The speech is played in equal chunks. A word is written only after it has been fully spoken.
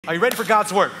Are you ready for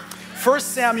God's word? 1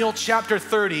 Samuel chapter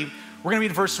 30, we're gonna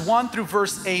read verse 1 through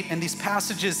verse 8, and these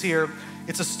passages here,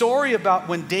 it's a story about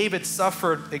when David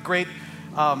suffered a great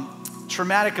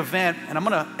traumatic event, and I'm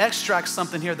gonna extract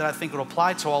something here that I think will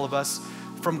apply to all of us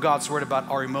from God's word about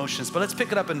our emotions. But let's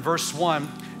pick it up in verse 1.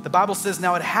 The Bible says,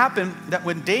 now it happened that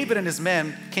when David and his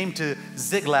men came to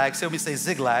Ziklag, say with me, say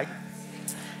Ziklag.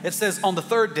 It says on the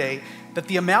third day that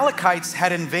the Amalekites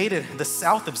had invaded the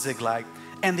south of Ziklag,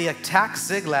 and they attacked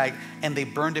Ziklag and they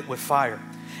burned it with fire.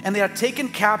 And they had taken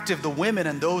captive the women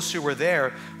and those who were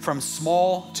there from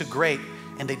small to great.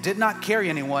 And they did not carry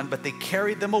anyone, but they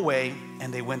carried them away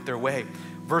and they went their way.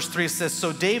 Verse 3 says,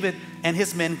 so David and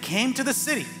his men came to the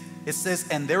city. It says,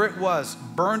 and there it was,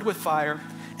 burned with fire,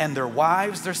 and their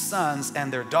wives, their sons,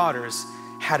 and their daughters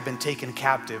had been taken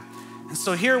captive. And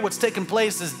so here what's taken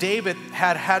place is David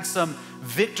had some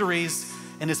victories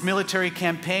in his military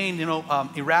campaign,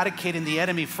 eradicating the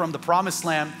enemy from the promised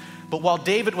land. But while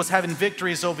David was having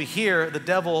victories over here, the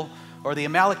devil or the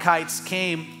Amalekites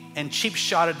came and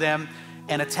cheap-shotted them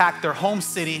and attacked their home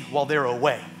city while they're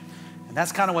away. And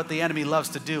that's kind of what the enemy loves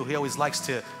to do. He always likes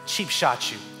to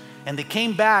cheap-shot you. And they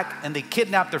came back and they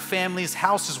kidnapped their families,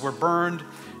 houses were burned,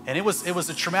 and it was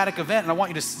a traumatic event. And I want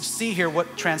you to see here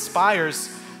what transpires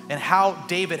and how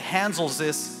David handles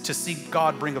this to see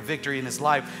God bring a victory in his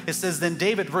life. It says, then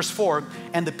David, verse 4,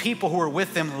 and the people who were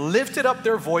with him lifted up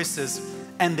their voices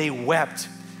and they wept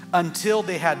until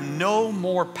they had no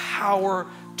more power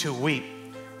to weep.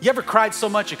 You ever cried so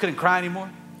much you couldn't cry anymore?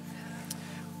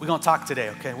 We're gonna talk today,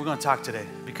 okay? We're gonna talk today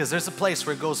because there's a place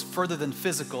where it goes further than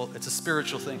physical. It's a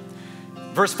spiritual thing.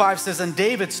 Verse 5 says, and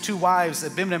David's two wives,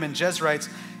 Abimelech and Jezreel,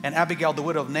 and Abigail, the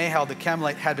widow of Nahal, the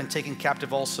Carmelite, had been taken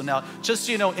captive also. Now, just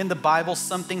so you know, in the Bible,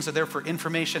 some things are there for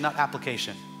information, not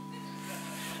application.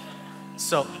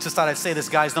 So, just thought I'd say this,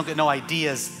 guys, don't get no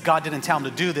ideas. God didn't tell him to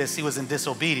do this. He was in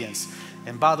disobedience.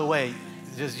 And by the way,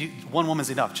 one woman's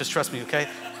enough. Just trust me, okay?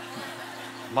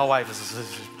 My wife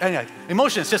is, anyway,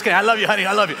 emotions, just kidding. I love you, honey,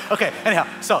 I love you. Okay, anyhow,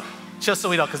 so, just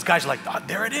so we know, because guys are like, oh,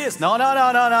 there it is. No.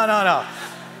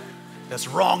 That's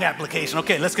wrong application.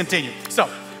 Okay, let's continue. So,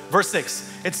 verse 6,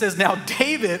 it says, now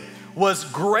David was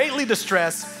greatly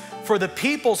distressed, for the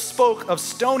people spoke of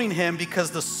stoning him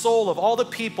because the soul of all the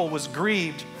people was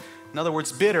grieved. In other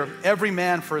words, bitter, every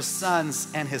man for his sons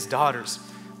and his daughters.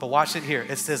 But watch it here.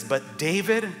 It says, but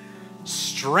David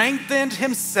strengthened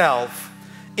himself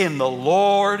in the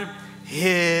Lord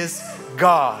his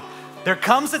God. There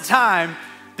comes a time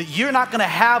that you're not gonna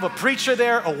have a preacher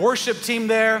there, a worship team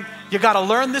there. You gotta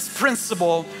learn this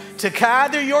principle to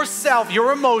gather yourself,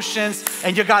 your emotions,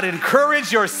 and you gotta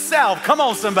encourage yourself, come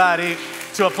on somebody,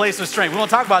 to a place of strength. We won't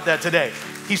talk about that today.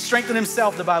 He strengthened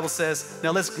himself, the Bible says.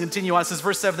 Now let's continue on. It says,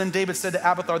 verse 7, then David said to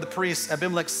Abiathar the priest,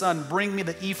 Abimelech's son, bring me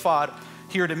the ephod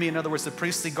here to me. In other words, the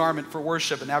priestly garment for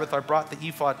worship. And Abiathar brought the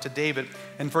ephod to David.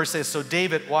 And verse 8, so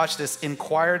David, watch this,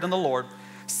 inquired in the Lord,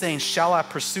 saying, shall I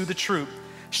pursue the troop?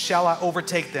 Shall I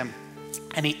overtake them?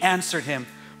 And he answered him,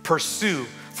 pursue,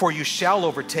 for you shall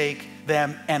overtake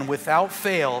them, and without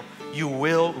fail, you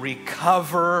will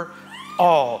recover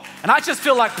all. And I just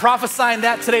feel like prophesying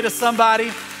that today to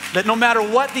somebody, that no matter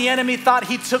what the enemy thought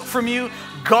he took from you,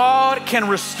 God can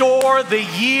restore the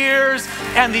years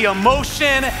and the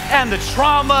emotion and the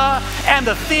trauma and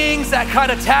the things that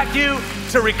kind of attack you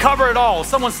to recover it all.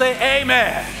 Someone say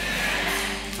amen.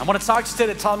 I want to talk to you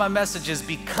today. The title of my message is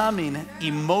becoming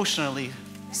emotionally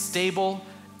stable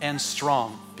and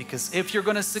strong. Because if you're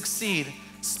going to succeed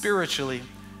spiritually,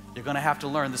 you're going to have to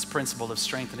learn this principle of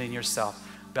strengthening yourself.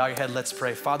 Bow your head, let's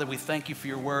pray. Father, we thank you for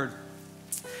your word.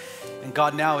 And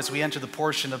God, now as we enter the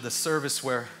portion of the service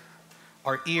where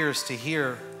our ears to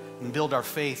hear and build our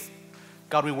faith,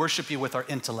 God, we worship you with our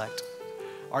intellect.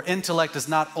 Our intellect is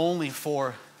not only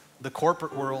for the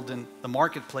corporate world and the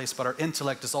marketplace, but our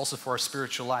intellect is also for our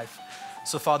spiritual life.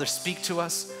 So Father, speak to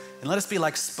us and let us be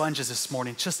like sponges this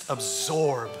morning. Just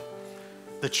absorb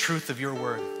the truth of your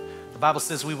word. The Bible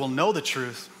says we will know the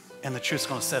truth and the truth's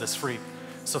going to set us free.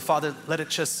 So Father, let it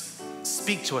just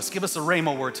speak to us. Give us a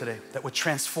rhema word today that would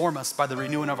transform us by the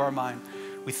renewing of our mind.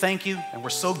 We thank you and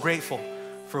we're so grateful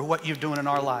for what you're doing in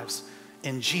our lives.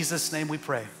 In Jesus' name we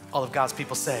pray. All of God's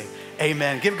people say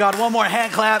amen. Give God one more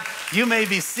hand clap. You may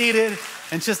be seated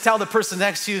and just tell the person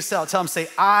next to you, tell them, say,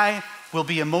 I will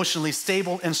be emotionally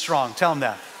stable and strong. Tell them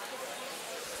that.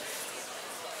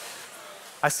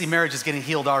 I see marriages getting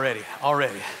healed already.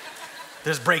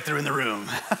 There's breakthrough in the room.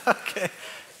 Okay.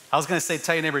 I was gonna say,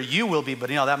 tell your neighbor, you will be, but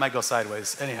that might go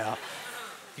sideways. Anyhow,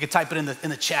 you can type it in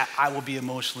the chat. I will be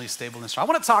emotionally stable and strong.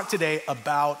 I wanna talk today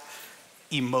about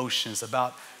emotions,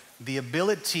 about the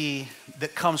ability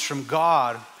that comes from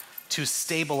God to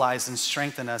stabilize and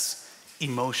strengthen us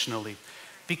emotionally.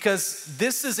 Because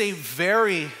this is a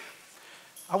very,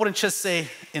 I wouldn't just say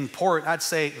important, I'd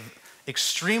say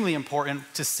extremely important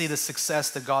to see the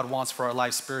success that God wants for our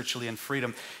life spiritually and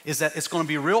freedom, is that it's going to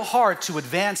be real hard to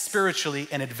advance spiritually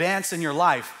and advance in your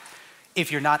life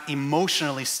if you're not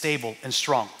emotionally stable and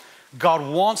strong. God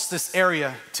wants this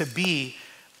area to be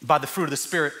by the fruit of the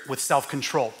Spirit with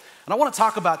self-control. And I want to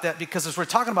talk about that because as we're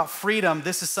talking about freedom,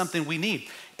 this is something we need.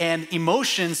 And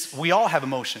emotions, we all have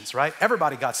emotions, right?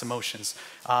 Everybody got some emotions.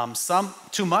 Some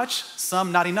too much,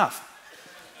 some not enough.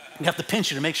 You have to pinch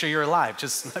you to make sure you're alive.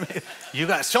 Just, you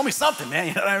guys, show me something, man,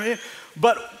 you know what I mean?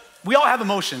 But we all have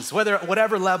emotions,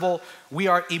 whatever level, we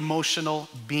are emotional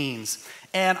beings.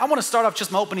 And I want to start off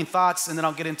just my opening thoughts, and then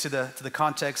I'll get into the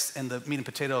context and the meat and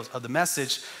potatoes of the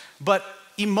message. But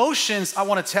emotions, I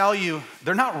want to tell you,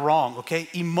 they're not wrong, okay?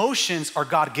 Emotions are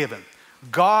God-given.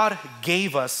 God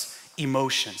gave us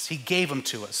emotions. He gave them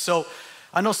to us. So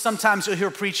I know sometimes you'll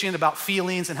hear preaching about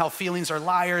feelings and how feelings are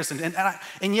liars,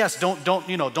 and yes,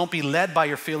 don't be led by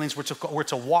your feelings. We're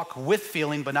to walk with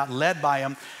feeling, but not led by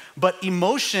them. But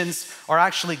emotions are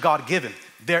actually God-given.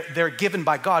 They're given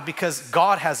by God because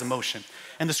God has emotion.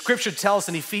 And the scripture tells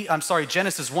in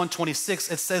Genesis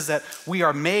 1:26, it says that we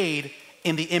are made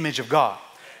in the image of God.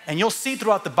 And you'll see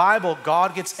throughout the Bible,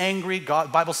 God gets angry. The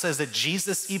Bible says that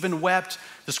Jesus even wept.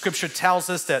 The scripture tells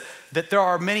us that there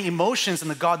are many emotions in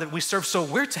the God that we serve, so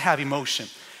we're to have emotion.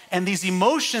 And these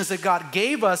emotions that God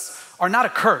gave us are not a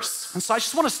curse. And so I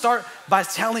just want to start by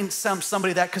telling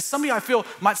somebody that, because somebody I feel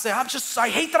might say, I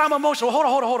hate that I'm emotional. Hold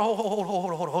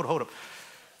on.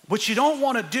 What you don't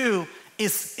want to do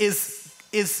is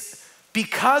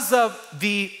because of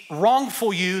the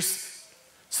wrongful use,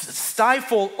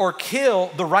 stifle or kill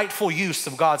the rightful use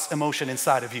of God's emotion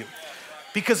inside of you.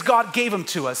 Because God gave them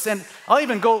to us. And I'll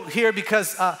even go here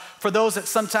because for those that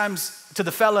sometimes, to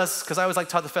the fellas, because I always like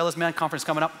to talk to the fellas, man, conference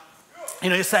coming up.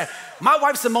 You say, my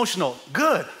wife's emotional.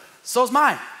 Good, so's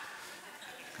mine.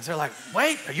 Because they're like,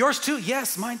 wait, are yours too?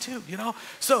 Yes, mine too,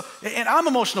 So, and I'm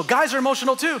emotional. Guys are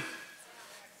emotional too.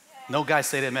 No guys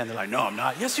say that, amen. They're like, no, I'm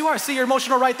not. Yes, you are. See, you're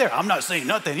emotional right there. I'm not saying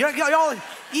nothing. Y'all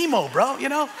emo, bro,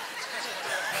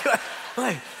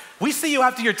 Like, we see you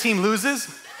after your team loses.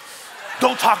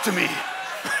 Don't talk to me.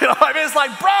 It's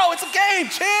like, bro, it's a game.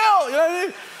 Chill. You know what I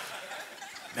mean?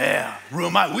 Man,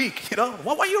 ruin my week.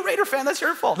 Why are you a Raider fan? That's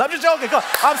your fault. No, I'm just joking.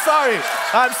 I'm sorry.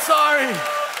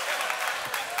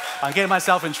 I'm getting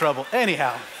myself in trouble.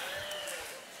 Anyhow,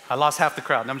 I lost half the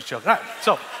crowd. No, I'm just joking. All right.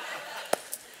 So,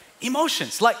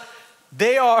 emotions, like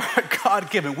they are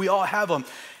God-given. We all have them,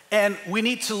 and we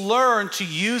need to learn to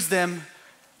use them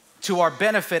to our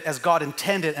benefit as God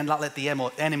intended and not let the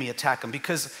enemy attack them.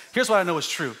 Because here's what I know is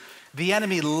true. The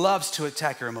enemy loves to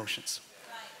attack your emotions.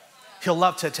 He'll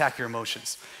love to attack your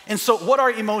emotions. And so what are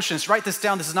emotions? Write this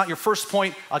down. This is not your first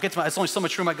point. I'll get to it's only so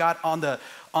much room I got on the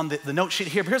note sheet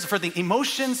here. But here's the first thing.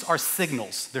 Emotions are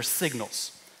signals. They're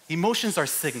signals. Emotions are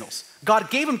signals. God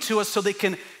gave them to us so they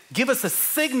can give us a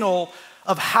signal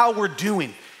of how we're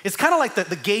doing. It's kind of like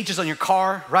the gauges on your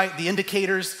car, right? The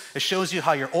indicators. It shows you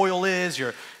how your oil is,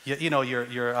 your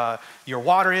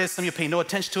water is. Some of you pay no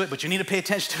attention to it, but you need to pay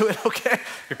attention to it, okay?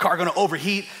 Your car gonna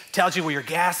overheat, tells you where your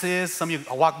gas is. Some of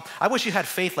you I wish you had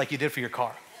faith like you did for your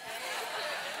car.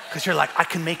 Because you're like, I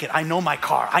can make it. I know my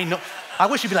car. I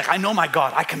wish you'd be like, I know my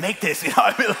God. I can make this. What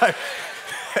I mean? Like,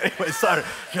 anyway, sorry.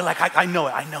 You're like, I know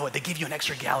it. They give you an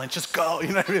extra gallon. Just go.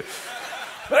 What I mean?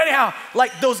 But anyhow,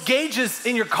 like those gauges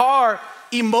in your car,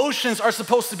 emotions are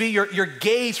supposed to be your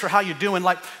gauge for how you're doing.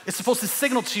 Like it's supposed to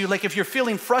signal to you, like if you're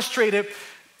feeling frustrated,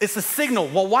 it's a signal.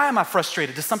 Well, why am I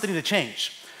frustrated? Does something need to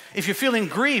change? If you're feeling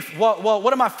grief, well,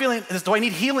 what am I feeling? Do I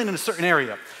need healing in a certain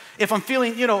area? If I'm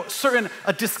feeling, certain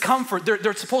discomfort,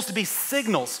 they're supposed to be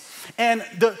signals. And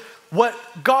what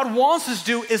God wants us to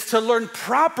do is to learn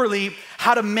properly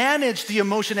how to manage the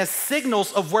emotion as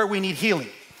signals of where we need healing.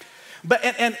 But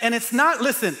and it's not,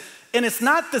 listen, and it's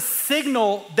not the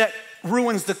signal that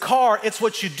ruins the car, it's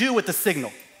what you do with the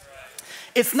signal.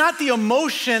 It's not the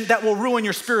emotion that will ruin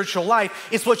your spiritual life,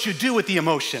 it's what you do with the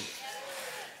emotion.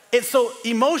 So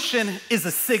emotion is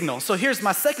a signal. So here's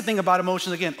my second thing about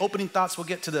emotions. Again, opening thoughts, we'll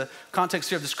get to the context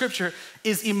here of the scripture,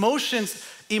 is emotion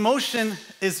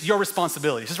is your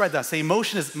responsibility. Just write that, say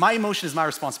my emotion is my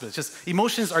responsibility. Just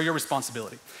emotions are your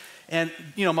responsibility. And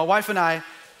my wife and I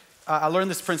learned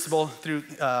this principle through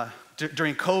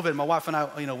during COVID. My wife and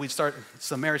I, we started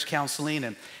some marriage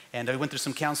counseling, and we went through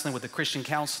some counseling with a Christian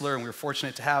counselor, and we were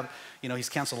fortunate to have, he's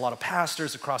counseled a lot of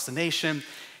pastors across the nation.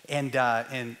 And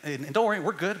don't worry,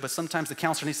 we're good, but sometimes the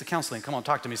counselor needs the counseling. Come on,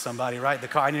 talk to me, somebody,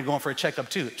 right? I need to go in for a checkup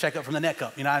too, checkup from the neck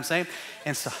up, you know what I'm saying?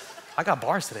 And so, I got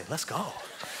bars today. Let's go.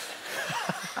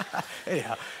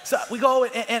 Anyhow, so we go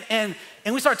and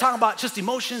we start talking about just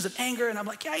emotions and anger. And I'm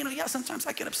like, yeah, sometimes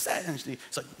I get upset. And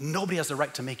it's like, nobody has the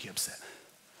right to make you upset.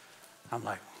 I'm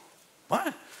like,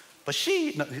 what? But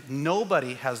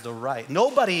nobody has the right.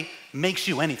 Nobody makes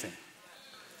you anything.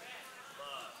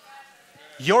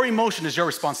 Your emotion is your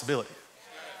responsibility,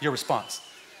 your response.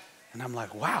 And I'm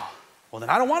like, wow. Well, then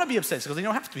I don't want to be upset. Because you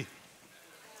don't have to be.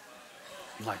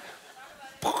 I'm like,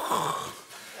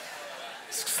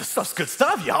 this stuff's good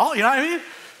stuff, y'all. You know what I mean?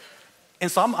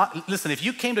 And so listen, if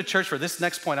you came to church for this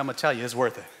next point, I'm going to tell you, it's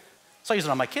worth it. So I use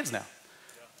it on my kids now.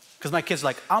 Because my kids are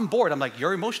like, I'm bored. I'm like,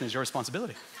 your emotion is your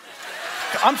responsibility.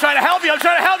 I'm trying to help you.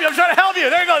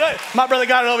 There you go. My brother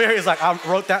got it over here. He's like, I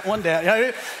wrote that one down. You know what I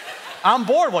mean? I'm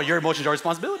bored. Well, your emotion is your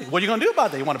responsibility. What are you going to do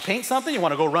about that? You want to paint something? You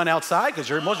want to go run outside? Because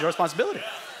your emotion is your responsibility.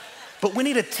 But we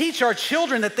need to teach our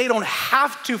children that they don't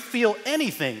have to feel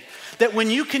anything. That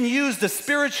when you can use the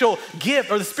spiritual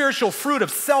gift or the spiritual fruit of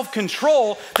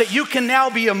self-control, that you can now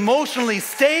be emotionally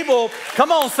stable.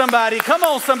 Come on, somebody,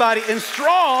 and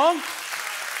strong,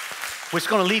 which is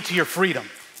going to lead to your freedom.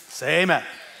 Say amen.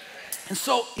 And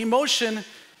so emotion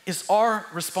is our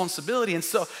responsibility. And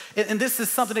so, and this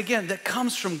is something, again, that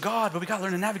comes from God, but we got to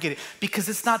learn to navigate it because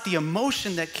it's not the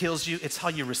emotion that kills you, it's how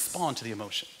you respond to the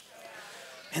emotion.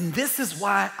 And this is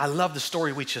why I love the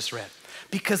story we just read.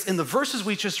 Because in the verses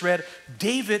we just read,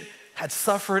 David had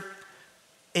suffered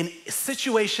in a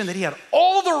situation that he had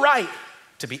all the right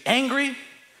to be angry,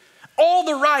 all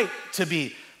the right to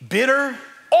be bitter,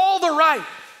 all the right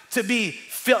to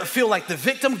feel like the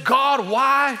victim. God,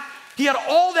 why? He had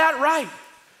all that right.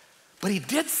 But he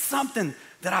did something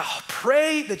that I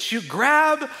pray that you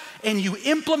grab and you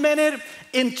implement it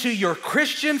into your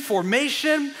Christian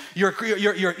formation,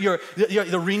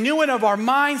 the renewing of our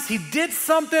minds. He did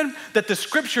something that the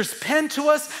scriptures pen to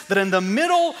us, that in the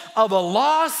middle of a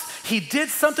loss, he did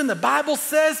something the Bible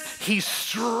says, he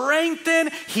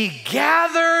strengthened, he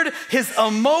gathered his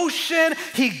emotion,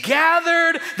 he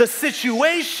gathered the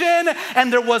situation,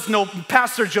 and there was no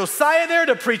Pastor Josiah there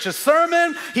to preach a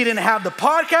sermon. He didn't have the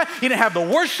podcast, he didn't have the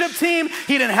worship team,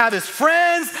 he didn't have his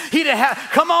friends, he didn't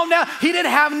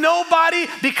have nobody,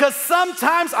 because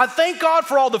sometimes I thank God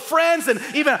for all the friends and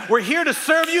even we're here to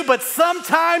serve you, but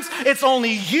sometimes it's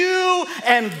only you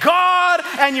and God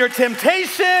and your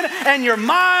temptation and your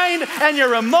mind and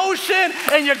your emotion,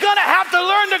 and you're gonna have to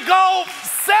learn to go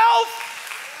self.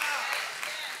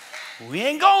 We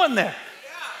ain't going there.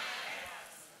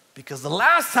 Because the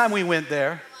last time we went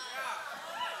there,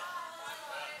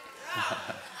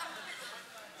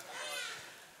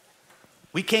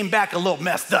 we came back a little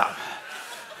messed up.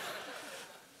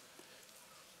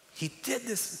 He did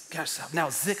this, gosh,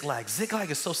 now Ziklag. Ziklag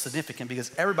is so significant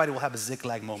because everybody will have a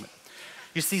Ziklag moment.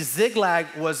 You see,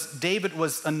 David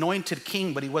was anointed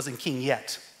king, but he wasn't king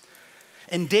yet.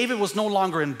 And David was no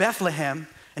longer in Bethlehem,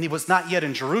 and he was not yet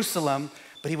in Jerusalem,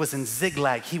 but he was in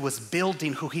Ziklag. He was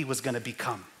building who he was gonna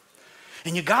become.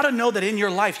 And you gotta know that in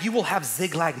your life, you will have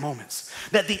Ziklag moments.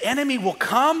 That the enemy will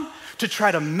come to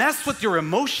try to mess with your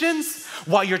emotions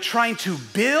while you're trying to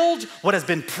build what has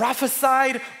been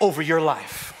prophesied over your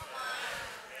life.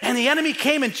 And the enemy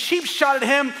came and cheap shotted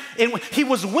him. And he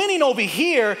was winning over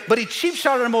here, but he cheap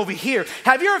shotted him over here.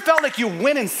 Have you ever felt like you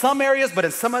win in some areas, but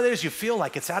in some others you feel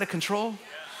like it's out of control?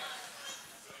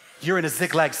 You're in a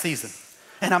Ziklag season.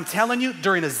 And I'm telling you,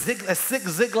 during a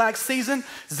Ziklag season,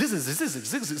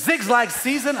 Ziklag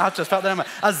season, I just felt that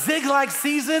a Ziklag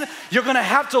season, you're gonna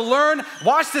have to learn,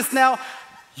 watch this now,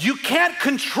 you can't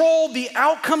control the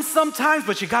outcome sometimes,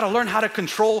 but you gotta learn how to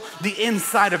control the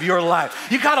inside of your life.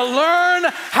 You gotta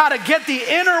learn how to get the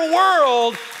inner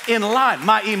world in line.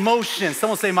 My emotions,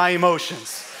 someone say my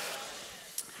emotions.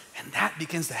 And that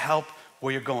begins to help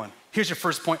where you're going. Here's your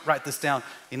first point, write this down.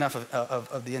 Enough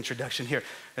of the introduction here.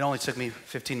 It only took me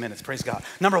 15 minutes, praise God.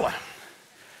 Number one,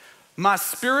 my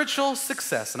spiritual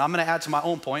success, and I'm gonna add to my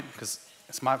own point because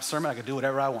it's my sermon, I can do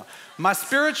whatever I want. My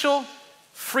spiritual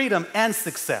freedom and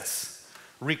success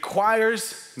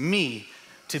requires me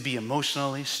to be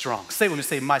emotionally strong. Say with me,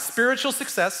 say, my spiritual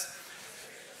success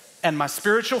and my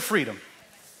spiritual freedom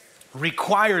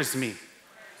requires me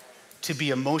to be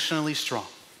emotionally strong.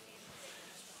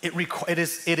 It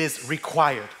is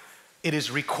required. It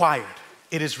is required.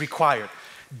 It is required.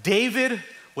 David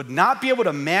would not be able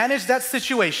to manage that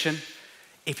situation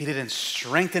if he didn't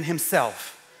strengthen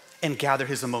himself and gather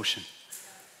his emotion.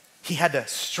 He had to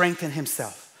strengthen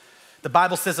himself. The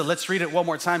Bible says it. Let's read it one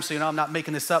more time so you know I'm not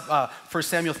making this up. 1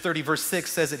 Samuel 30 verse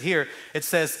 6 says it here. It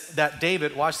says that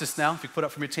David, watch this now. If you put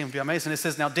up from your team, it'd be amazing. It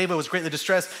says, now David was greatly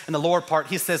distressed. In the lower part,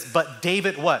 he says, but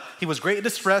David what? He was greatly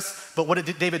distressed, but what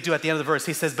did David do at the end of the verse?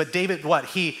 He says, but David what?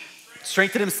 He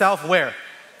strengthened himself where?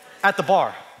 At the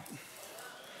bar.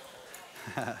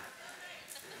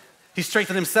 He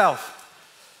strengthened himself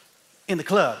in the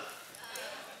club.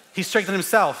 He strengthened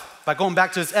himself by going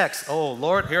back to his ex. Oh,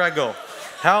 Lord, here I go.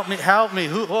 Help me.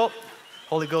 Who? Oh,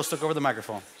 Holy Ghost took over the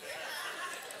microphone.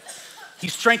 He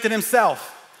strengthened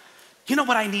himself. You know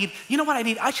what I need?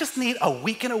 I just need a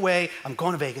weekend away. I'm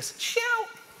going to Vegas. Shout.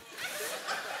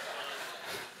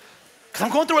 Because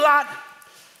I'm going through a lot.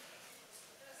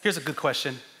 Here's a good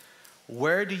question.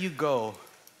 Where do you go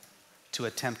to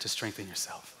attempt to strengthen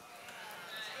yourself?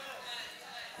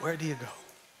 Where do you go?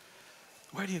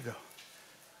 Where do you go?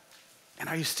 And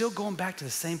are you still going back to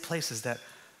the same places that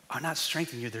are not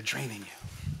strengthening you, they're draining you?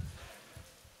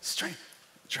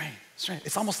 Drain.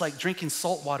 It's almost like drinking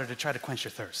salt water to try to quench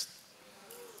your thirst.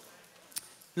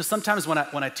 You know, sometimes when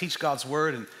I teach God's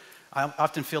word, and I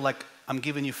often feel like I'm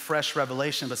giving you fresh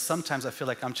revelation, but sometimes I feel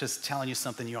like I'm just telling you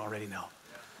something you already know.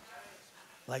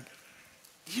 Like,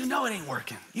 you know it ain't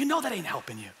working. You know that ain't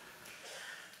helping you.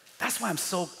 That's why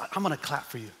I'm gonna clap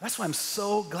for you. That's why I'm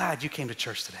so glad you came to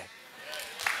church today.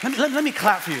 Let me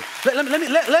clap for you.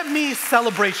 Let me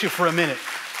celebrate you for a minute.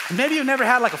 Maybe you've never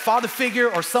had like a father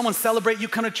figure or someone celebrate you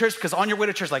come to church because on your way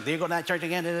to church, like, there you go to that church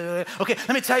again. Okay, let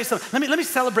me tell you something. Let me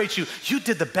celebrate you. You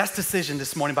did the best decision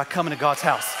this morning by coming to God's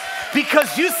house.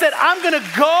 Because you said, I'm gonna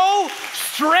go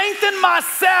strengthen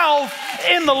myself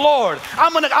in the Lord.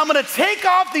 I'm gonna take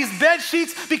off these bed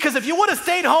sheets, because if you would have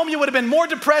stayed home, you would have been more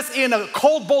depressed in a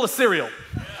cold bowl of cereal.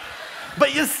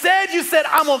 But you said,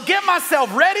 I'm gonna get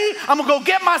myself ready. I'm gonna go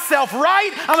get myself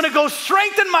right. I'm gonna go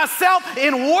strengthen myself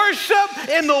in worship,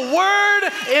 in the word,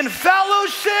 in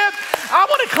fellowship. I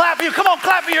wanna clap for you. Come on,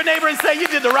 clap for your neighbor and say, you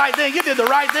did the right thing. You did the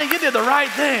right thing. You did the right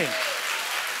thing.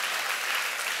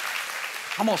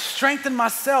 I'm gonna strengthen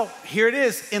myself. Here it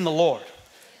is, in the Lord.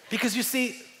 Because you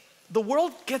see, the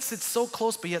world gets it so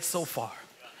close, but yet so far.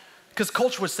 Because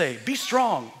culture would say, be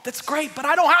strong. That's great, but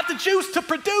I don't have to choose to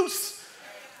produce.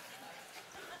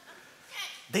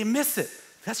 They miss it.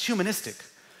 That's humanistic.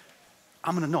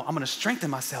 I'm gonna strengthen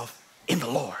myself in the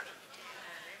Lord.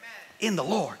 In the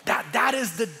Lord. That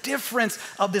is the difference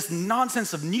of this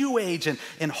nonsense of new age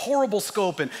and horrible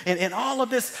scope and all of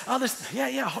this. Yeah,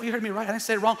 you heard me right. I didn't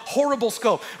say it wrong. Horrible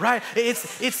scope, right?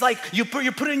 It's like you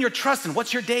put in your trust in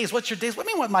what's your days? What do you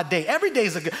mean what my day? Every day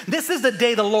is a good. This is the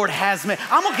day the Lord has made.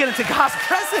 I'm gonna get into God's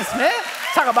presence, man.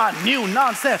 Talk about new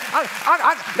nonsense.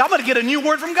 I'm gonna get a new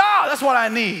word from God. That's what I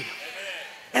need.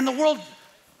 And the world,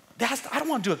 I don't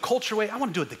want to do it culture way. I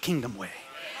want to do it the kingdom way.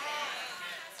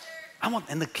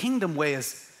 And the kingdom way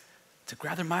is to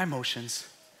gather my emotions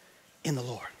in the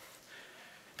Lord.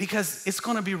 Because it's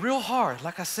going to be real hard,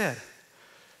 like I said,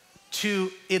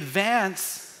 to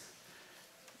advance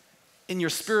in your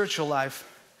spiritual life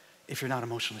if you're not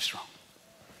emotionally strong.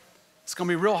 It's going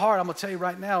to be real hard, I'm going to tell you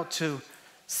right now, to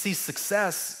see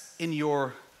success in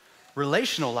your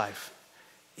relational life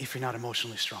if you're not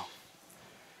emotionally strong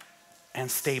and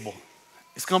stable.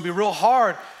 It's gonna be real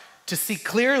hard to see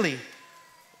clearly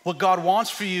what God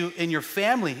wants for you in your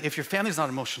family if your family's not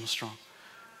emotionally strong.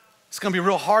 It's gonna be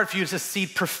real hard for you to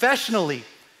succeed professionally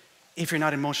if you're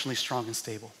not emotionally strong and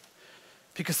stable.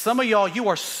 Because some of y'all, you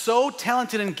are so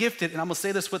talented and gifted, and I'm gonna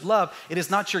say this with love, it is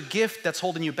not your gift that's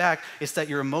holding you back, it's that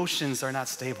your emotions are not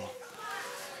stable.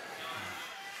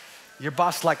 Your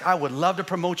boss like, I would love to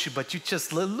promote you, but you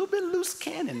just a little bit loose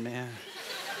cannon, man.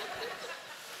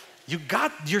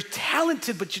 You're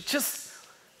talented, but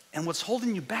and what's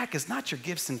holding you back is not your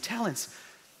gifts and talents,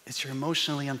 it's you're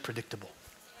emotionally unpredictable.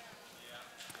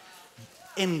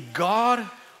 And God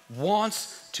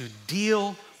wants to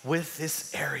deal with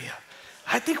this area.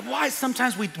 I think why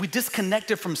sometimes we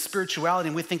disconnect it from spirituality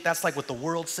and we think that's like what the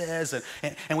world says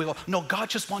and we go, no, God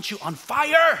just wants you on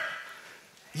fire.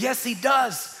 Yes, he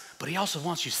does, but he also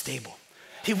wants you stable.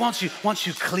 He wants you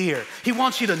clear. He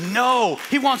wants you to know.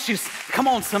 He wants you, come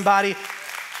on somebody,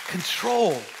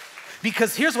 control.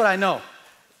 Because here's what I know.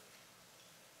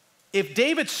 If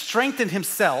David strengthened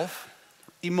himself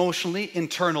emotionally,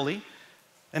 internally,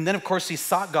 and then of course he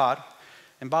sought God,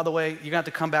 and by the way, you're gonna have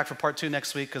to come back for part 2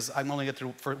 next week because I'm only get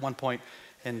through for one point,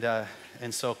 and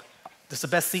so this is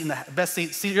the best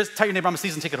seat. See, tell your neighbor I'm a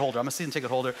season ticket holder.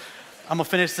 I'm gonna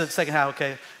finish the second half,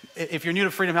 okay? If you're new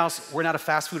to Freedom House, we're not a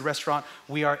fast food restaurant.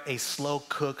 We are a slow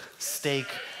cook steak.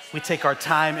 We take our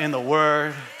time in the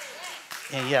Word.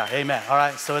 And yeah, amen. All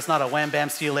right, so it's not a wham, bam,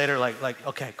 see you later. Like,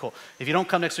 okay, cool. If you don't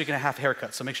come next week, you're gonna have a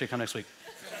haircut, so make sure you come next week.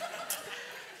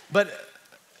 But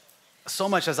so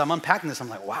much as I'm unpacking this, I'm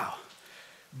like, wow.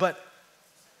 But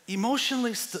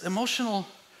emotional,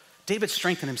 David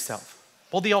strengthened himself.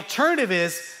 Well, the alternative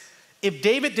is, if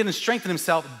David didn't strengthen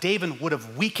himself, David would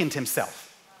have weakened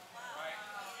himself.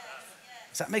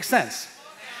 Does that make sense?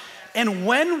 And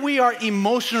when we are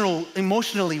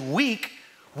emotionally weak,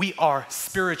 we are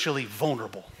spiritually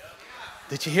vulnerable.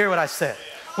 Did you hear what I said?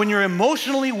 When you're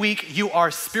emotionally weak, you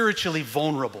are spiritually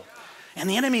vulnerable. And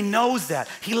the enemy knows that.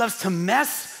 He loves to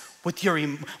mess with your,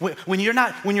 when you're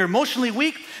emotionally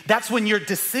weak, that's when your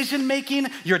decision making,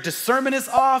 your discernment is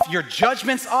off, your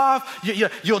judgment's off,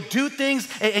 you'll do things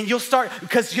and you'll start,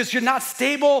 because you're not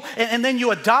stable, and then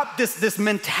you adopt this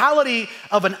mentality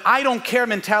of an I don't care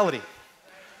mentality.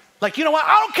 Like, you know what,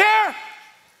 I don't care.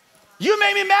 You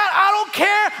made me mad, I don't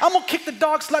care. I'm gonna kick the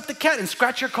dog, slap the cat, and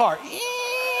scratch your car.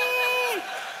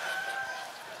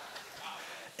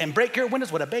 And break your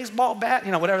windows with a baseball bat,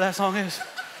 you know, whatever that song is.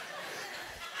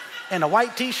 And a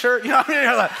white t-shirt, you know what I mean?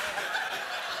 You're like,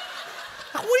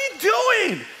 what are you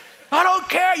doing? I don't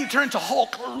care. You turn to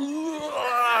Hulk.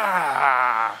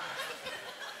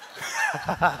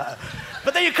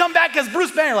 But then you come back as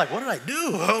Bruce Banner, like, what did I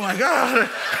do? Oh my God.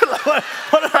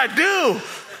 What did I do?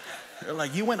 They're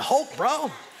like, you went Hulk,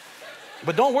 bro.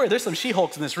 But don't worry, there's some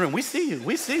She-Hulks in this room. We see you.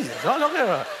 We see you. Don't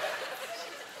get it.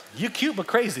 You cute but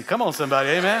crazy. Come on,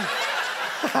 somebody. Amen.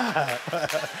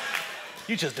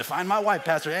 You just defined my wife,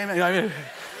 Pastor. Amen. I mean,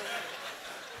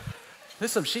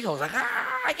 there's some She-Hulks like,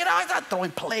 you know, I'm not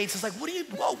throwing plates. It's like, what are you,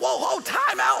 whoa,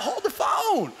 time out. Hold the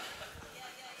phone.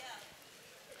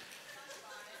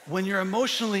 When you're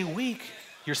emotionally weak,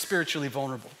 you're spiritually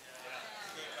vulnerable.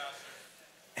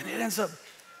 And it ends up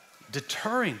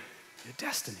deterring your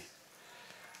destiny.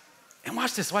 And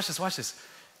watch this.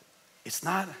 It's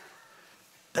not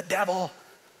the devil.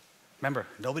 Remember,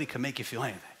 nobody can make you feel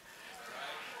anything.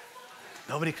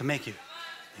 Nobody can make you.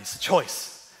 It's a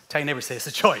choice. Tell your neighbor, say, it's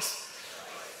a choice.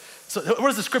 So what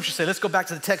does the scripture say? Let's go back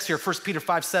to the text here, 1 Peter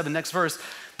 5:7, next verse.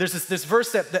 There's this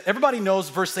verse that everybody knows,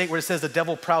 verse 8, where it says the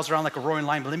devil prowls around like a roaring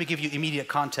lion, but let me give you immediate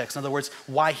context. In other words,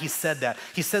 why he said that.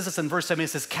 He says this in verse 7, he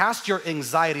says, cast your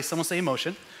anxiety, someone say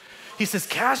emotion. He says,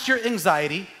 cast your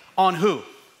anxiety on who?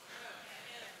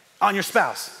 On your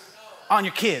spouse, on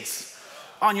your kids,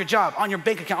 on your job, on your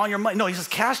bank account, on your money. No, he says,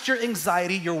 cast your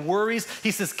anxiety, your worries.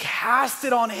 He says, cast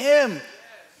it on him.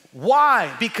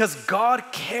 Why? Because God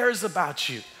cares about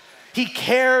you. He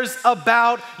cares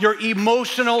about your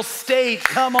emotional state.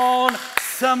 Come on,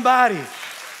 somebody.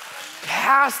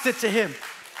 Cast it to him.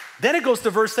 Then it goes to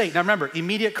verse 8. Now remember,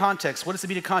 immediate context. What is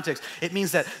immediate context? It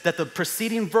means that the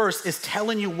preceding verse is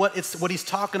telling you what he's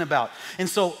talking about. And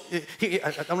so, I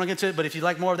don't want to get into it, but if you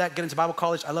like more of that, get into Bible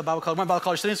college. I love Bible college. My Bible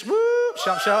college students, woo,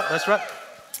 shout, that's right.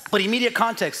 But immediate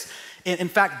context. In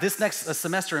fact, this next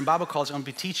semester in Bible college, I'm going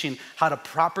to be teaching how to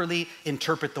properly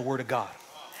interpret the Word of God.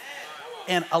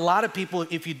 And a lot of people,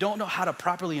 if you don't know how to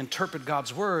properly interpret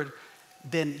God's Word,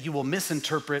 then you will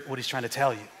misinterpret what he's trying to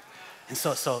tell you. And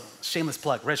so shameless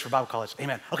plug, ready for Bible college.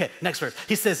 Amen. Okay, next verse.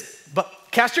 He says, but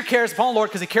cast your cares upon the Lord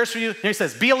because he cares for you. And he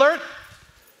says, be alert.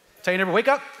 Tell your neighbor, wake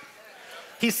up.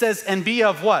 He says, and be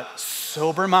of what?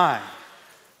 Sober mind.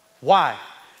 Why?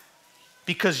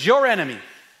 Because your enemy,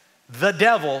 the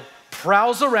devil,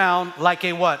 prowls around like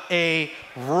a what? A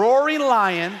roaring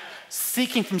lion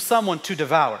seeking from someone to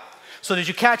devour. So did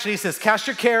you catch it? He says, cast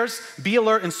your cares, be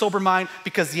alert and sober mind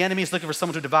because the enemy is looking for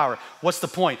someone to devour. What's the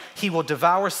point? He will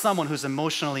devour someone who's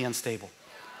emotionally unstable.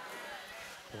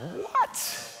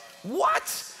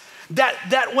 What?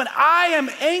 That when I am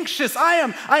anxious, I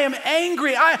am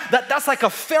angry, that's like a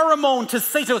pheromone to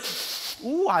say to,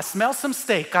 ooh, I smell some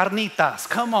steak, carnitas,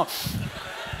 come on.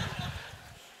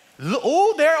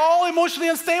 Oh, they're all emotionally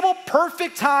unstable.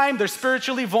 Perfect time. They're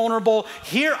spiritually vulnerable.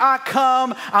 Here I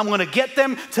come. I'm going to get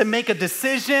them to make a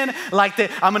decision like that.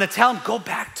 I'm going to tell them, go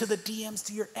back to the DMs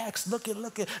to your ex. Look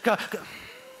at.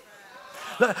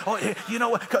 Oh, you know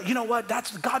what?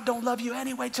 That's God don't love you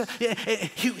anyway.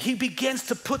 He begins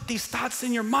to put these thoughts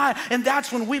in your mind, and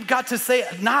that's when we've got to say,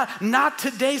 not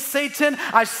today, Satan.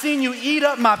 I've seen you eat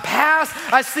up my past.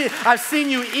 I've seen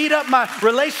you eat up my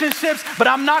relationships, but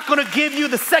I'm not going to give you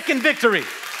the second victory.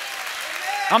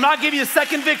 I'm not giving you a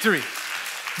second victory.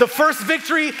 The first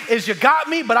victory is you got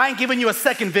me, but I ain't giving you a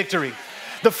second victory.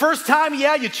 The first time,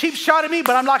 yeah, you cheap shot at me,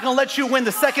 but I'm not gonna let you win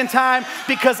the second time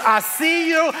because I see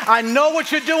you, I know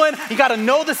what you're doing. You gotta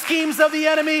know the schemes of the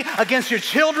enemy against your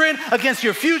children, against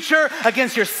your future,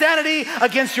 against your sanity,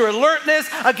 against your alertness,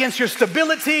 against your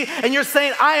stability. And you're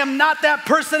saying, I am not that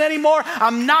person anymore.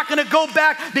 I'm not gonna go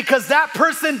back because that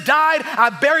person died.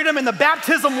 I buried him in the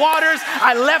baptism waters.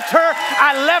 I left her.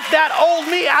 I left that old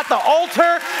me at the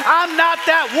altar. I'm not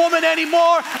that woman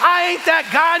anymore. I ain't that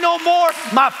guy no more.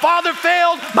 My father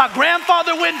failed. My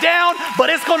grandfather went down, but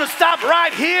it's gonna stop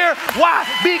right here. Why?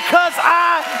 Because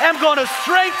I am gonna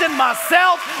strengthen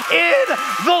myself in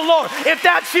the Lord. If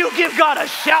that's you, give God a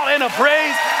shout and a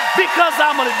praise because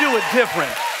I'm gonna do it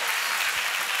different.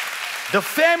 The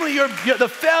family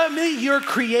you're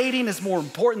creating is more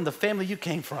important than the family you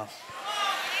came from.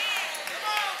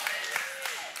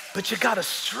 But you gotta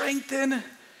strengthen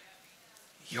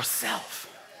yourself.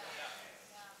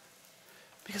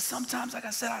 Because sometimes, like I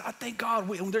said, I thank God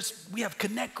we have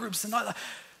connect groups and all that,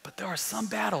 but there are some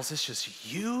battles, it's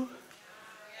just you,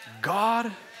 God,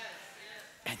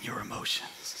 and your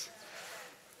emotions.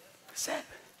 That's it.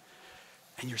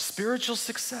 And your spiritual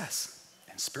success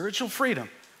and spiritual freedom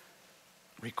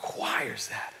requires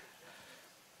that.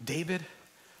 David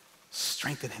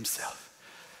strengthened himself.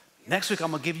 Next week,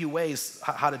 I'm gonna give you ways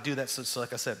how to do that. So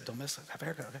like I said, don't miss it, have a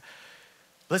haircut, okay?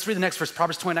 Let's read the next verse.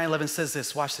 Proverbs 29:11 says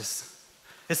this, watch this.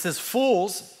 It says,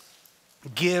 fools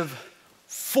give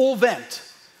full vent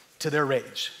to their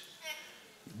rage.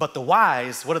 But the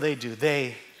wise, what do?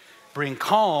 They bring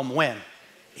calm when?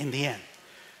 In the end.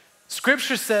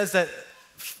 Scripture says that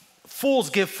fools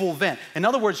give full vent. In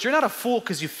other words, you're not a fool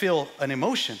because you feel an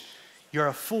emotion. You're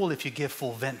a fool if you give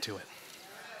full vent to it.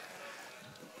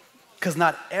 Because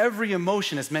not every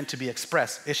emotion is meant to be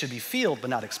expressed. It should be felt, but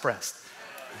not expressed.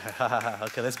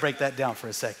 Okay, let's break that down for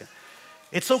a second.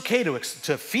 It's okay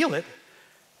to feel it,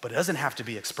 but it doesn't have to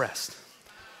be expressed.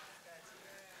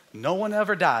 No one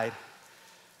ever died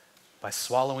by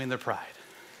swallowing their pride.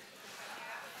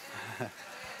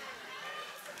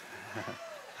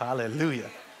 Hallelujah.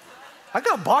 I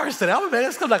got bars today. Man,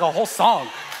 this comes like a whole song.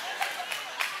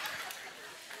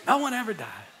 No one ever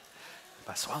died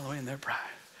by swallowing their pride.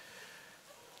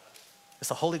 It's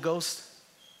the Holy Ghost.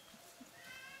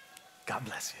 God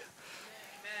bless you.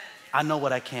 I know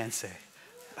what I can say,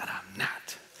 but I'm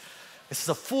not. This is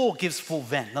a fool gives full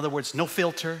vent. In other words, no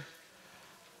filter,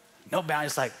 no bound.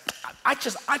 It's like, I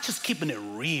just keeping it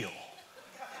real.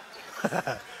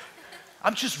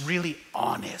 I'm just really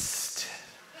honest.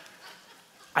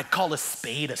 I call a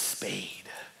spade a spade.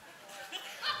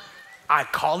 I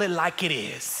call it like it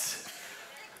is.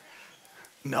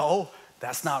 No,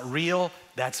 that's not real.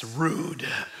 That's rude.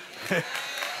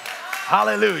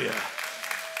 Hallelujah.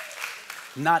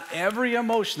 Not every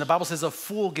emotion. The Bible says a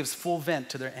fool gives full vent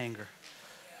to their anger.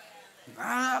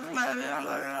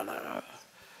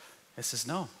 It says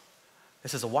no.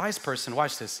 This is a wise person.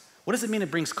 Watch this. What does it mean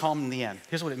it brings calm in the end?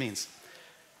 Here's what it means.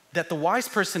 That the wise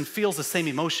person feels the same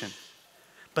emotion,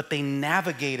 but they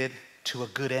navigate it to a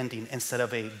good ending instead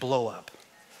of a blow up.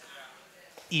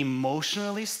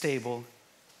 Emotionally stable,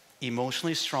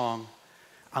 emotionally strong.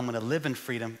 I'm gonna live in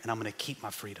freedom and I'm gonna keep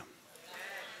my freedom.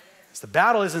 So the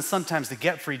battle isn't sometimes to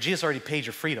get free. Jesus already paid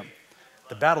your freedom.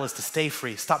 The battle is to stay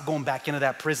free. Stop going back into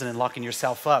that prison and locking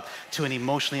yourself up to an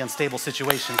emotionally unstable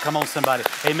situation. Come on, somebody.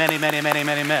 Amen, amen, amen,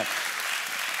 amen, amen.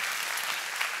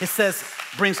 It says,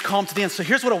 brings calm to the end. So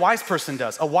here's what a wise person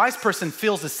does. A wise person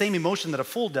feels the same emotion that a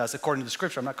fool does, according to the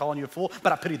scripture. I'm not calling you a fool,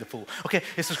 but I pity the fool. Okay,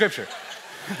 it's the scripture.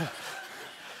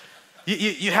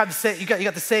 You got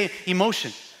the same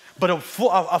emotion. But a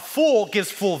fool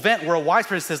gives full vent, where a wise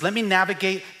person says, let me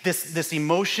navigate this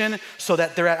emotion so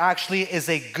that there actually is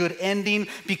a good ending.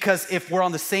 Because if we're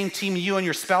on the same team, you and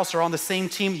your spouse are on the same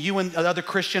team, you and the other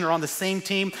Christian are on the same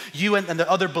team, you and the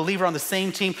other believer on the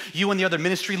same team, you and the other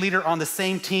ministry leader on the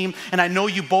same team. And I know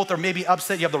you both are maybe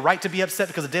upset. You have the right to be upset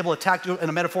because the devil attacked you in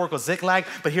a metaphorical zigzag.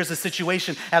 But here's the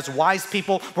situation. As wise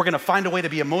people, we're going to find a way to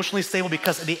be emotionally stable,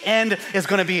 because the end is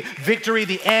going to be victory.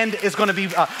 The end is going to be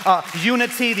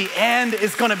unity. The end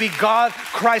is going to be God,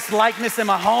 Christ likeness in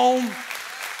my home.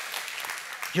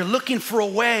 You're looking for a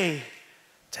way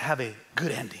to have a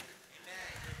good ending.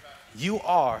 You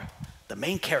are the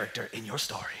main character in your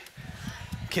story.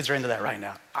 Kids are into that right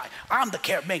now. I'm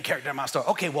the main character in my story.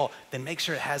 Okay, well, then make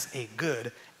sure it has a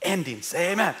good ending.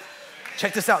 Say amen.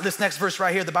 Check this out, this next verse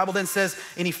right here. The Bible then says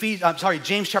in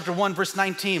James chapter 1, verse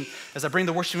 19, as I bring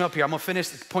the worship up here, I'm gonna finish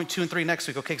point 2 and 3 next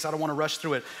week, okay, because I don't wanna rush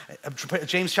through it.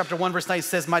 James chapter 1, verse 19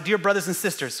 says, my dear brothers and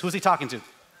sisters, who's he talking to?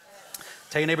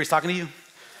 Tell your neighbor he's talking to you.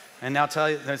 And now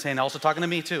they're saying also talking to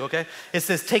me too, okay? It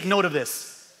says, take note of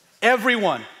this.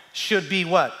 Everyone should be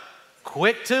what?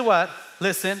 quick to what?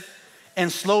 Listen,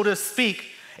 and slow to speak.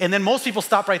 And then most people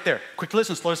stop right there. Quick to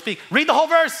listen, slow to speak. Read the whole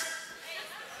verse.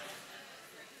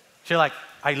 You're like,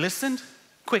 I listened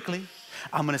quickly.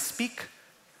 I'm gonna speak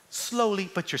slowly,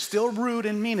 but you're still rude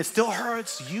and mean. It still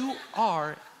hurts. You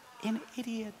are an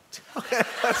idiot. Okay,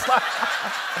 that's not,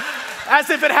 as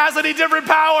if it has any different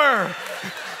power.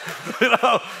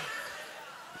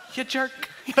 You jerk.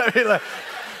 You know what I mean? Like,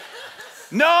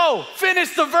 no,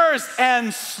 finish the verse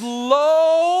and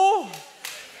slow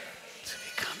to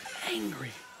become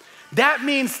angry. That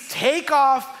means take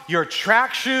off your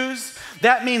track shoes.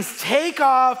 That means take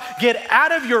off, get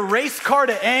out of your race car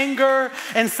to anger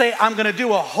and say, I'm gonna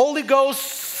do a Holy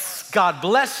Ghost, God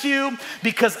bless you,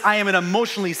 because I am an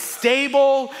emotionally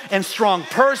stable and strong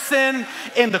person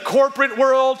in the corporate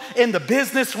world, in the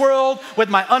business world, with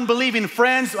my unbelieving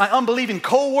friends, my unbelieving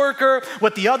coworker,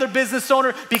 with the other business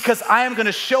owner, because I am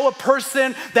gonna show a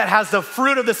person that has the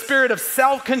fruit of the spirit of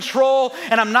self-control,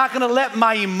 and I'm not gonna let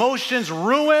my emotions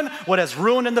ruin what has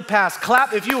ruined in the past.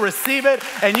 Clap if you receive it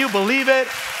and you believe it.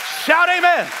 Shout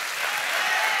amen.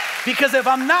 Because if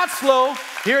I'm not slow,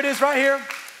 here it is right here.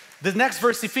 The next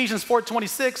verse, Ephesians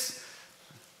 4:26.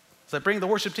 So I bring the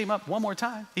worship team up one more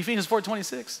time. Ephesians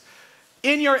 4:26.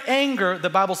 In your anger,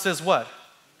 the Bible says what?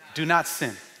 Do not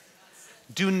sin.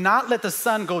 Do not let the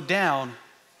sun go down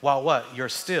while what? You're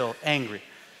still angry.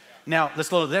 Now, let's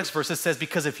go to the next verse. It says,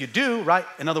 because if you do, right?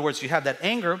 In other words, you have that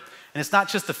anger, and it's not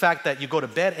just the fact that you go to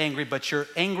bed angry, but you're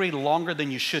angry longer than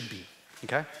you should be,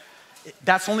 okay?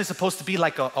 That's only supposed to be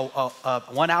like a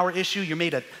 1 hour issue. You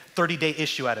made a 30-day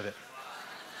issue out of it.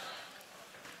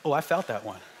 Oh, I felt that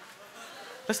one.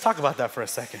 Let's talk about that for a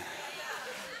second.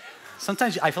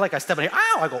 Sometimes I feel like I step in here,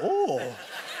 ow, I go, oh.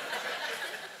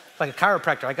 Like a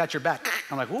chiropractor, I got your back.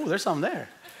 I'm like, ooh, there's something there.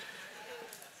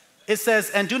 It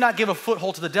says, and do not give a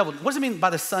foothold to the devil. What does it mean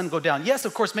by the sun go down? Yes,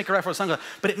 of course, make it right for the sun go down,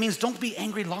 but it means don't be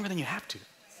angry longer than you have to.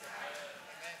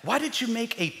 Why did you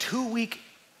make a 2-week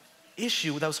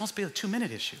issue that was supposed to be a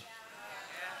 2-minute issue?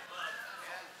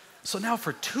 So now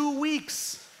for 2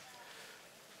 weeks,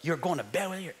 you're going to bed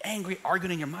with it, you're angry,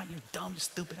 arguing in your mind, you're dumb, you're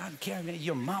stupid, I don't care, man,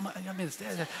 your mama, I mean,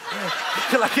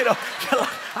 you're like, you know,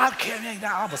 I don't care, man,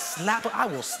 I will slap her, I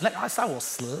will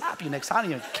slap you next time, I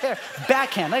don't even care,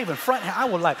 backhand, not even front hand, I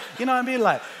will like, you know what I mean,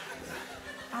 like,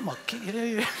 I'm a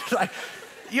kid, like,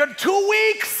 you're 2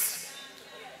 weeks.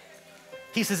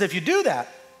 He says, if you do that,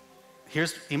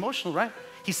 here's emotional, right?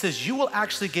 He says, you will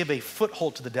actually give a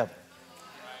foothold to the devil.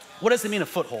 What does it mean, a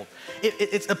foothold?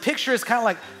 It's a picture is kind of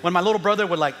like when my little brother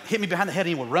would like hit me behind the head and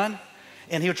he would run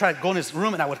and he would try to go in his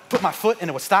room and I would put my foot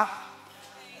and it would stop.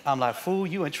 I'm like, fool,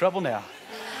 you in trouble now.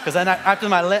 Because then after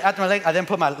my leg, I then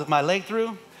put my leg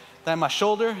through, then my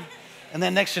shoulder, and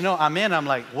then next you know, I'm in, I'm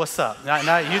like, what's up? Now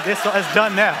it's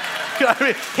done now. You know what I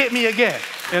mean? Hit me again,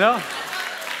 you know?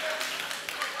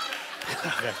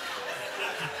 Okay.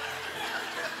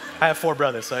 I have 4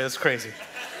 brothers, so it's crazy.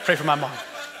 Pray for my mom.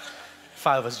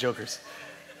 5 of us jokers.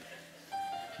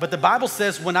 But the Bible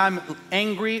says when I'm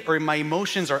angry or my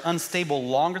emotions are unstable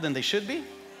longer than they should be,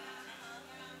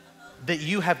 that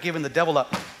you have given the devil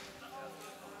up.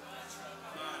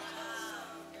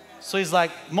 So he's like,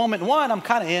 moment 1, I'm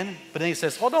kind of in, but then he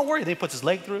says, oh, don't worry. Then he puts his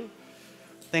leg through,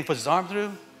 then he puts his arm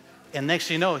through, and next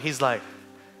thing you know, he's like,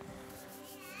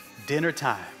 dinner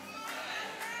time.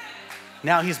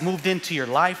 Now he's moved into your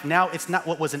life. Now it's not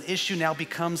what was an issue, now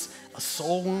becomes a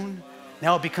soul wound.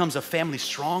 Now it becomes a family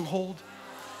stronghold.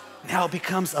 Now it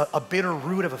becomes a bitter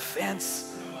root of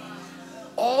offense.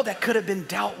 All that could have been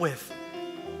dealt with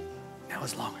now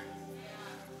is longer.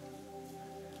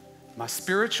 My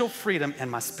spiritual freedom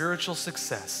and my spiritual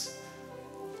success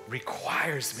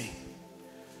requires me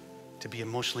to be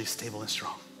emotionally stable and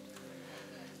strong.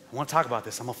 I want to talk about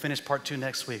this. I'm going to finish part 2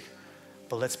 next week,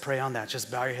 but let's pray on that. Just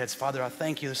bow your heads. Father, I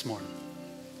thank you this morning.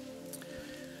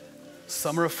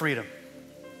 Summer of freedom.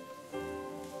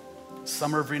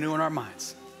 Summer of renewing our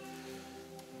minds,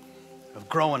 of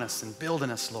growing us and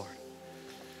building us, Lord.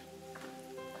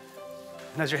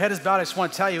 And as your head is bowed, I just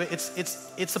want to tell you,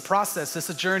 it's a process, it's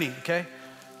a journey, okay?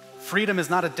 Freedom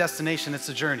is not a destination, it's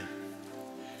a journey.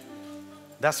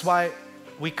 That's why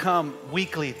we come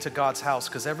weekly to God's house,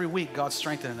 because every week God's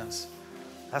strengthening us.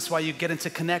 That's why you get into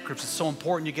connect groups. It's so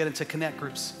important you get into connect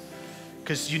groups,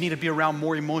 because you need to be around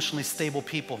more emotionally stable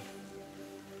people.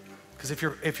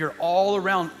 Because if you're all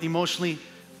around emotionally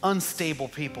unstable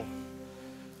people,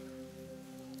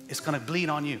 it's gonna bleed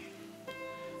on you.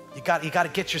 You got to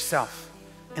get yourself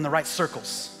in the right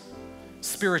circles,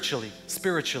 spiritually.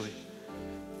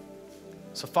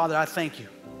 So Father, I thank you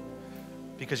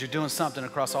because you're doing something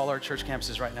across all our church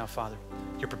campuses right now, Father.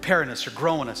 You're preparing us, you're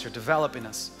growing us, you're developing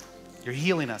us. You're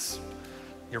healing us.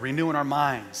 You're renewing our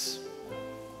minds.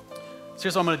 So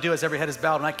here's what I'm gonna do as every head is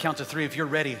bowed. When I count to 3, if you're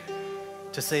ready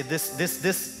to say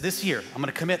this year, I'm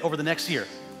gonna commit over the next year.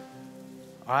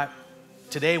 All right?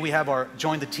 Today we have our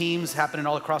join the teams happening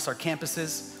all across our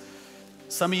campuses.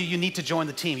 Some of you need to join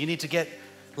the team. You need to get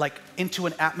like into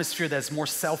an atmosphere that's more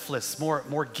selfless,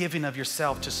 more giving of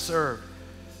yourself to serve.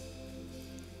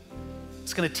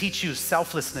 It's gonna teach you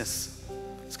selflessness.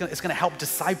 It's gonna help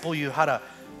disciple you how to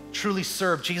truly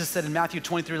serve. Jesus said in Matthew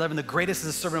 23:11, the greatest is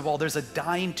the servant of all. There's a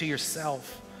dying to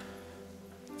yourself.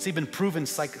 It's even proven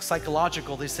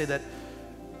psychological. They say that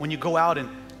when you go out and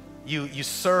you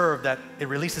serve, that it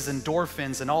releases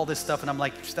endorphins and all this stuff. And I'm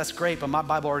like, that's great, but my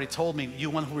Bible already told me, you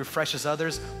one who refreshes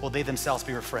others, will they themselves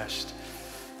be refreshed?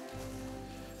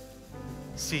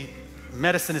 See,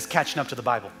 medicine is catching up to the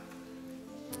Bible.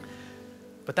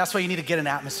 But that's why you need to get an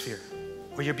atmosphere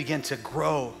where you begin to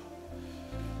grow.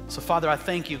 So Father, I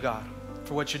thank you, God,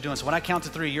 for what you're doing. So when I count to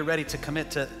 3, you're ready to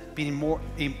commit to being more,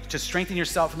 to strengthen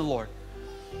yourself in the Lord.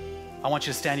 I want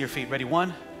you to stand to your feet. Ready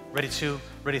 1, ready 2,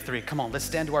 ready 3. Come on, let's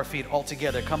stand to our feet all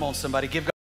together. Come on, somebody, give God